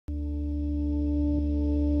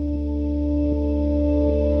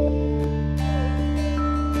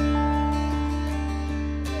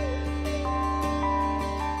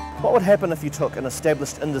What would happen if you took an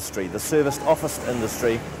established industry, the serviced office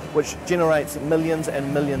industry, which generates millions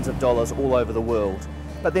and millions of dollars all over the world,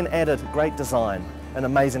 but then added great design, an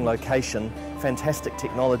amazing location, fantastic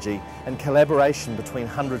technology and collaboration between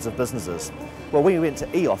hundreds of businesses? Well, we went to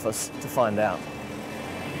eOffice to find out.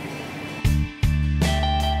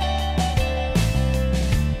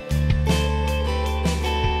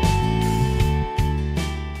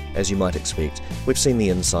 As you might expect, we've seen the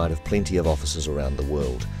inside of plenty of offices around the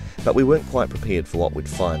world, but we weren't quite prepared for what we'd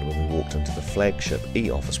find when we walked into the flagship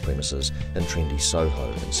eOffice premises in trendy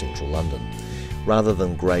Soho in central London. Rather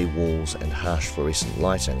than grey walls and harsh fluorescent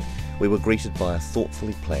lighting, we were greeted by a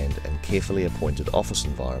thoughtfully planned and carefully appointed office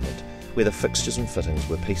environment where the fixtures and fittings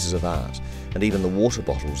were pieces of art, and even the water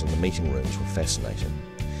bottles in the meeting rooms were fascinating.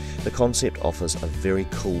 The concept offers a very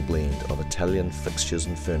cool blend of Italian fixtures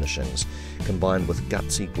and furnishings combined with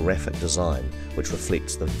gutsy graphic design which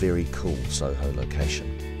reflects the very cool Soho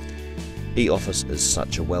location. eOffice is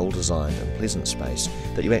such a well-designed and pleasant space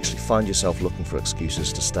that you actually find yourself looking for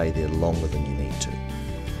excuses to stay there longer than you need to.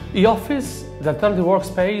 eOffice, the alternative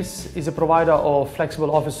workspace, is a provider of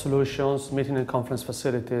flexible office solutions, meeting and conference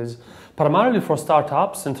facilities, primarily for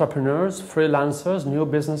startups, entrepreneurs, freelancers, new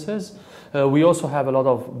businesses. We also have a lot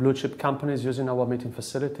of blue chip companies using our meeting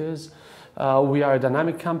facilities. We are a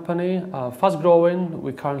dynamic company, fast growing.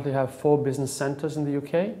 We currently have 4 business centres in the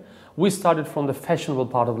UK. We started from the fashionable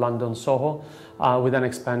part of London, Soho. We then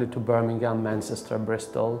expanded to Birmingham, Manchester,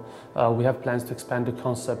 Bristol. We have plans to expand the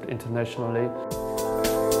concept internationally.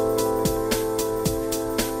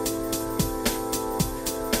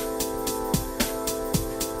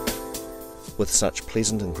 With such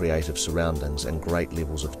pleasant and creative surroundings and great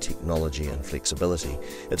levels of technology and flexibility,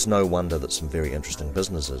 it's no wonder that some very interesting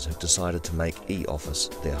businesses have decided to make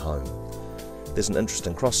eOffice their home. There's an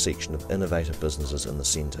interesting cross-section of innovative businesses in the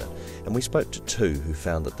centre, and we spoke to 2 who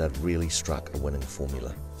found that they'd really struck a winning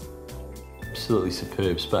formula. Absolutely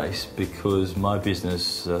superb space, because my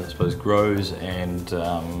business, I suppose, grows and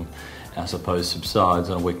I suppose subsides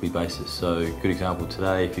on a weekly basis. So a good example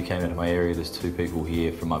today, if you came into my area, there's 2 people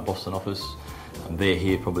here from my Boston office. They're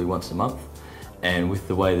here probably once a month, and with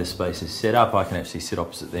the way the space is set up, I can actually sit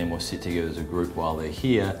opposite them or sit together as a group while they're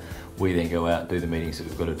here. We then go out and do the meetings that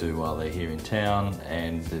we've got to do while they're here in town,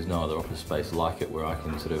 and there's no other office space like it where I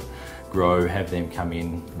can sort of grow, have them come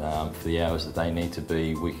in for the hours that they need to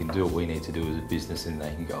be. We can do what we need to do as a business and they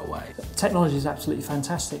can go away. Technology is absolutely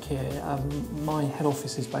fantastic here. My head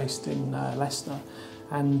office is based in Leicester,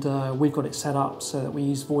 and we've got it set up so that we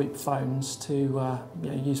use VoIP phones to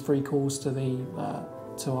use free calls to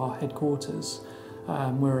our headquarters.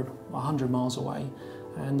 We're 100 miles away,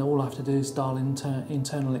 and all I have to do is dial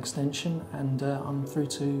internal extension, and I'm through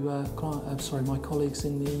to my colleagues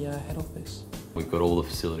in the head office. We've got all the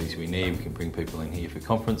facilities we need. We can bring people in here for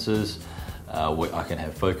conferences. I can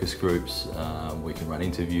have focus groups. We can run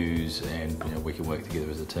interviews, and we can work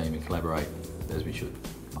together as a team and collaborate as we should.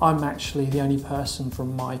 I'm actually the only person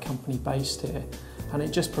from my company based here, and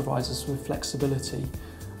it just provides us with flexibility.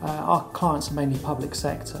 Our clients are mainly public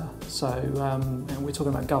sector, so we're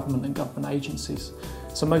talking about government and government agencies.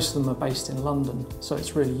 So most of them are based in London, so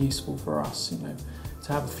it's really useful for us,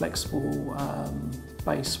 to have a flexible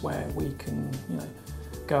base where we can,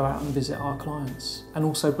 go out and visit our clients and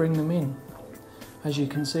also bring them in. As you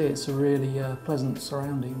can see, it's a really pleasant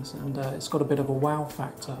surroundings, and it's got a bit of a wow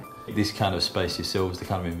factor. This kind of space yourselves, the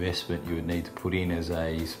kind of investment you would need to put in as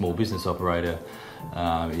a small business operator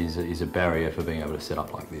is a barrier for being able to set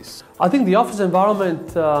up like this. I think the office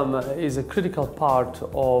environment is a critical part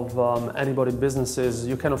of anybody's businesses.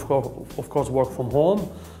 You can of course work from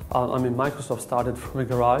home. Microsoft started from a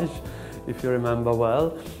garage, if you remember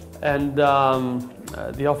well, and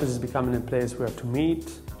the office is becoming a place where to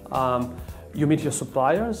meet. You meet your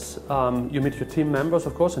suppliers, you meet your team members,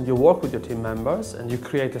 of course, and you work with your team members, and you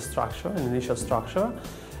create a structure, an initial structure,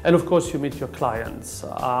 and of course you meet your clients.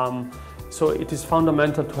 So it is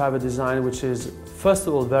fundamental to have a design which is, first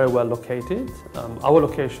of all, very well located. Our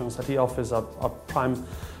locations at eOffice are prime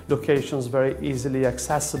locations, very easily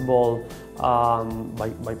accessible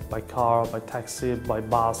by car, by taxi, by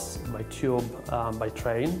bus, by tube, by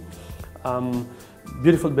train.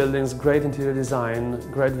 Beautiful buildings, great interior design,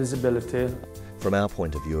 great visibility. From our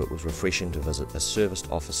point of view, it was refreshing to visit a serviced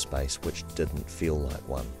office space which didn't feel like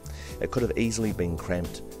one. It could have easily been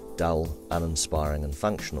cramped, dull, uninspiring and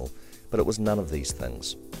functional, but it was none of these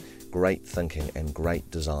things. Great thinking and great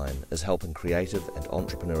design is helping creative and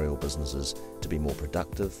entrepreneurial businesses to be more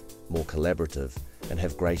productive, more collaborative and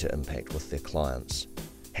have greater impact with their clients.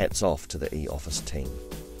 Hats off to the eOffice team.